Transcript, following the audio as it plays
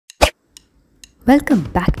Welcome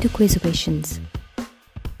back to QuizOvations.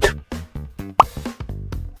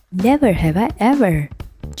 Never have I ever.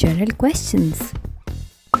 General questions.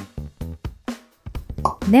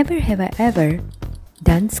 Never have I ever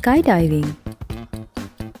done skydiving.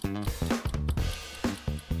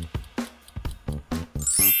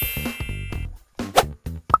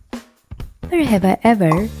 Never have I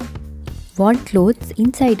ever worn clothes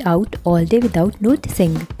inside out all day without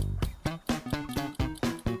noticing.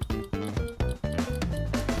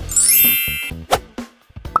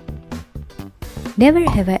 Never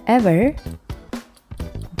have I ever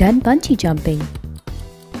done bungee jumping.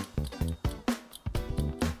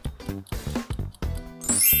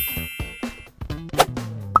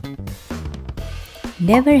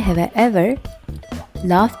 Never have I ever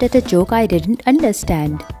laughed at a joke I didn't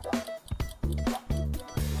understand.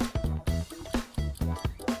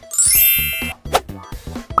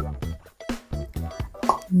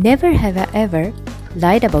 Never have I ever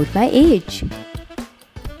lied about my age.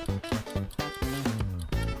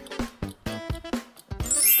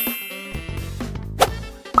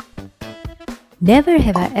 Never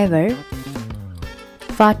have I ever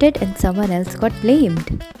farted and someone else got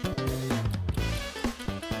blamed.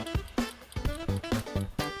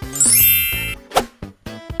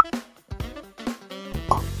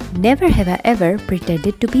 Never have I ever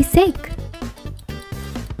pretended to be sick.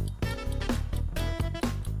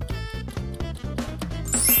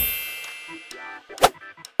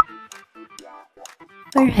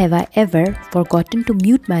 Never have I ever forgotten to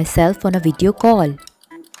mute myself on a video call.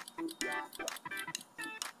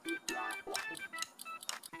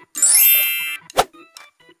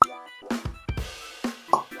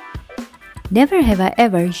 Never have I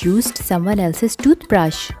ever used someone else's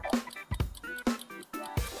toothbrush.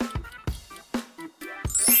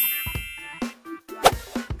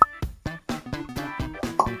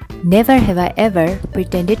 Never have I ever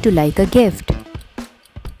pretended to like a gift.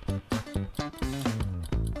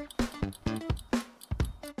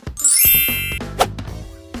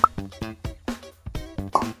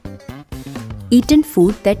 Eaten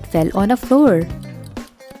food that fell on a floor.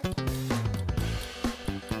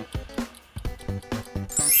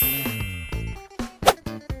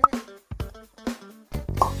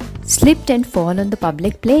 Slipped and fall on the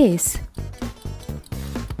public place.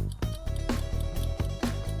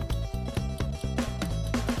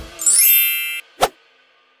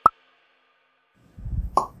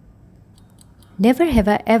 Never have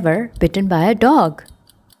I ever bitten by a dog.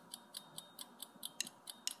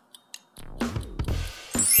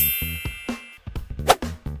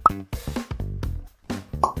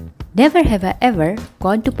 Never have I ever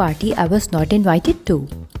gone to a party I was not invited to.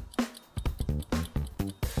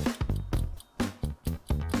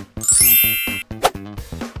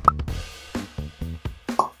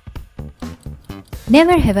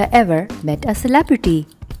 Never have I ever met a celebrity.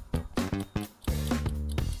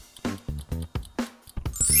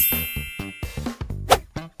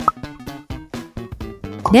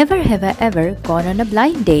 Never have I ever gone on a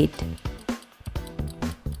blind date.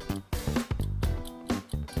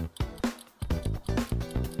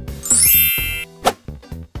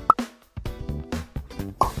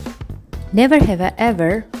 Never have I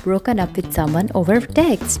ever broken up with someone over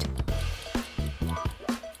text.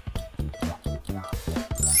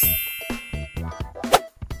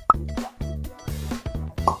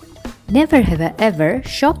 Never have I ever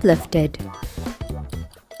shoplifted.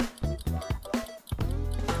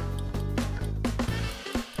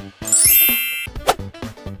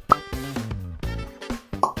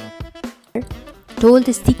 Told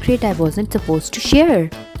a secret I wasn't supposed to share.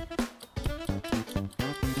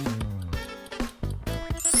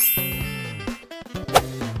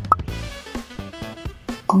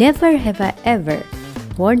 Never have I ever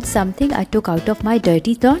worn something I took out of my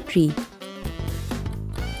dirty laundry.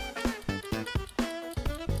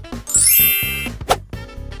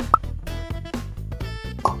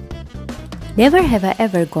 Never have I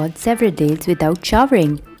ever gone several days without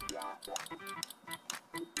showering.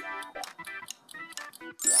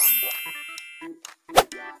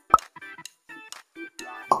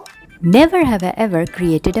 Never have I ever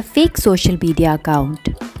created a fake social media account.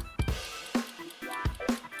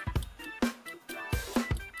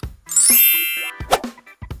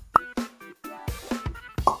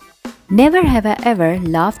 Never have I ever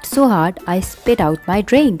laughed so hard I spit out my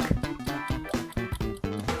drink.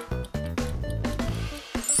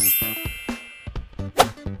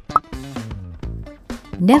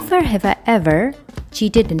 Never have I ever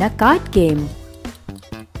cheated in a card game.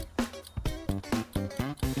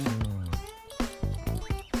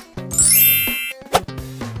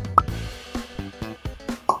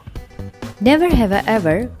 Never have I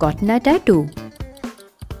ever gotten a tattoo.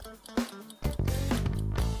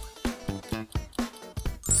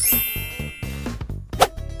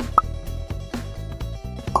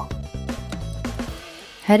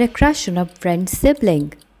 Had a crush on a friend's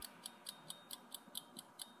sibling.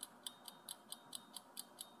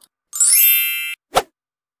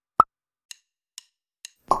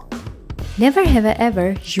 Never have I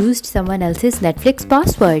ever used someone else's Netflix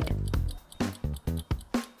password.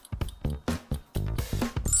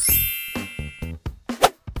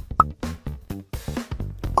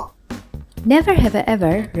 Never have I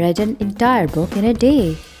ever read an entire book in a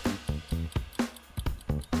day.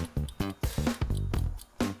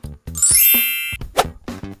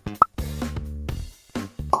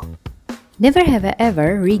 Never have I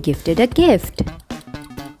ever regifted a gift.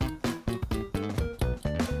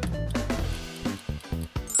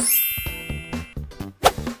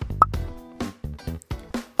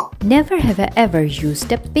 Never have I ever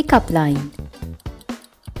used a pickup line.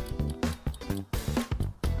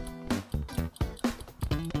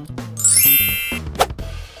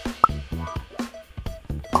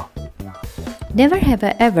 Never have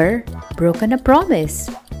I ever broken a promise.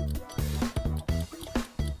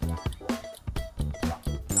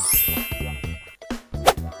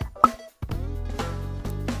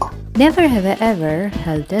 Never have I ever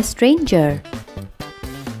helped a stranger.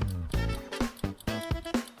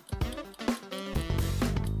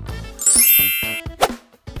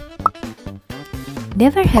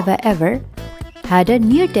 Never have I ever had a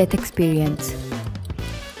near-death experience.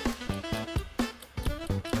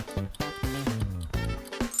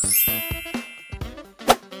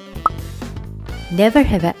 Never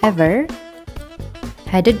have I ever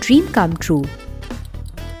had a dream come true.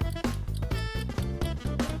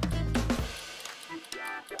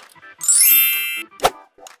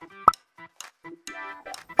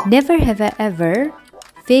 Never have I ever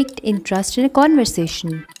faked interest in a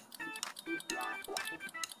conversation.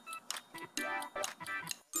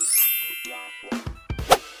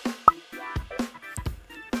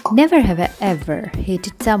 Never have I ever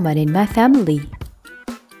hated someone in my family.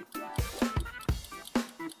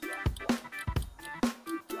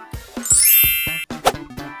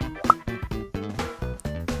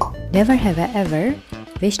 Never have I ever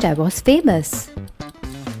wished I was famous.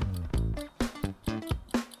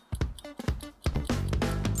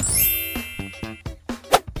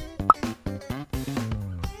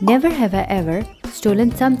 Never have I ever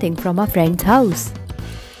stolen something from a friend's house.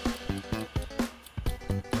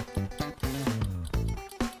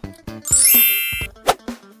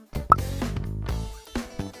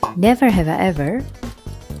 Never have I ever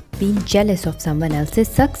been jealous of someone else's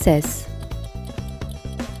success.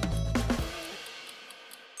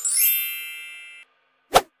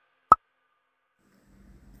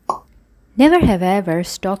 Never have I ever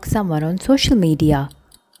stalked someone on social media.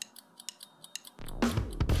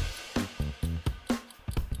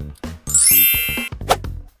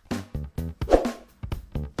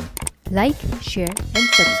 Like, share and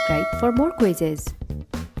subscribe for more quizzes.